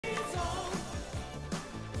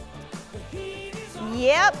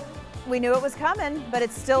Yep, we knew it was coming, but it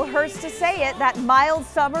still hurts to say it. That mild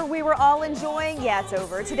summer we were all enjoying, yeah, it's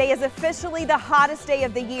over. Today is officially the hottest day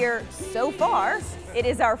of the year so far. It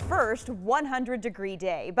is our first 100-degree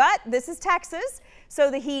day, but this is Texas, so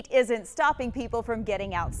the heat isn't stopping people from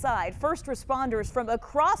getting outside. First responders from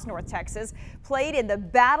across North Texas played in the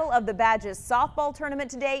Battle of the Badges softball tournament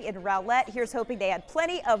today in Rowlett. Here's hoping they had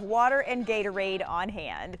plenty of water and Gatorade on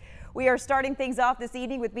hand. We are starting things off this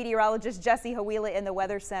evening with meteorologist Jesse Hawila in the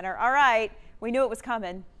Weather Center. All right, we knew it was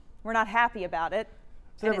coming. We're not happy about it.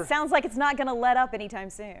 And it sounds like it's not going to let up anytime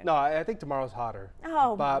soon. No, I think tomorrow's hotter.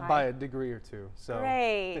 Oh, by a degree or two. So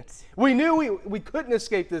great. We knew we couldn't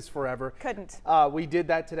escape this forever. Couldn't. We did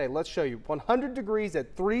that today. Let's show you. 100 degrees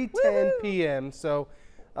at 3:10 p.m. So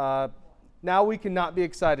now we cannot be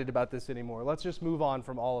excited about this anymore. Let's just move on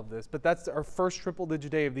from all of this. But that's our first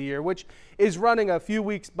triple-digit day of the year, which is running a few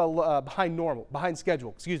weeks behind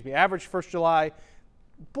schedule. Excuse me. Average 1st July.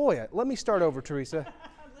 Boy, let me start over, Teresa.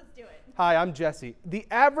 Hi, I'm Jesse. The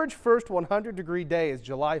average first 100-degree day is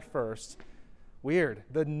July 1st. Weird.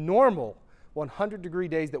 The normal 100-degree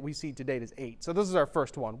days that we see to date is 8. So this is our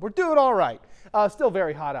first one. We're doing all right. Still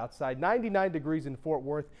very hot outside. 99 degrees in Fort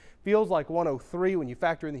Worth. Feels like 103 when you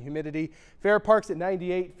factor in the humidity. Fair Park's at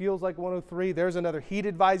 98. Feels like 103. There's another heat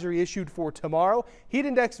advisory issued for tomorrow. Heat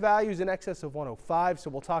index values in excess of 105. So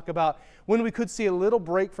we'll talk about when we could see a little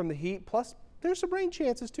break from the heat. Plus, there's some rain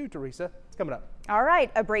chances too, Teresa. It's coming up. All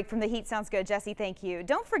right, a break from the heat sounds good, Jesse. Thank you.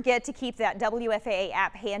 Don't forget to keep that WFAA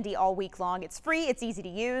app handy all week long. It's free, it's easy to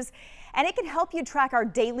use, and it can help you track our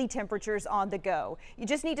daily temperatures on the go. You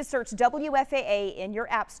just need to search WFAA in your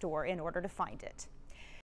app store in order to find it.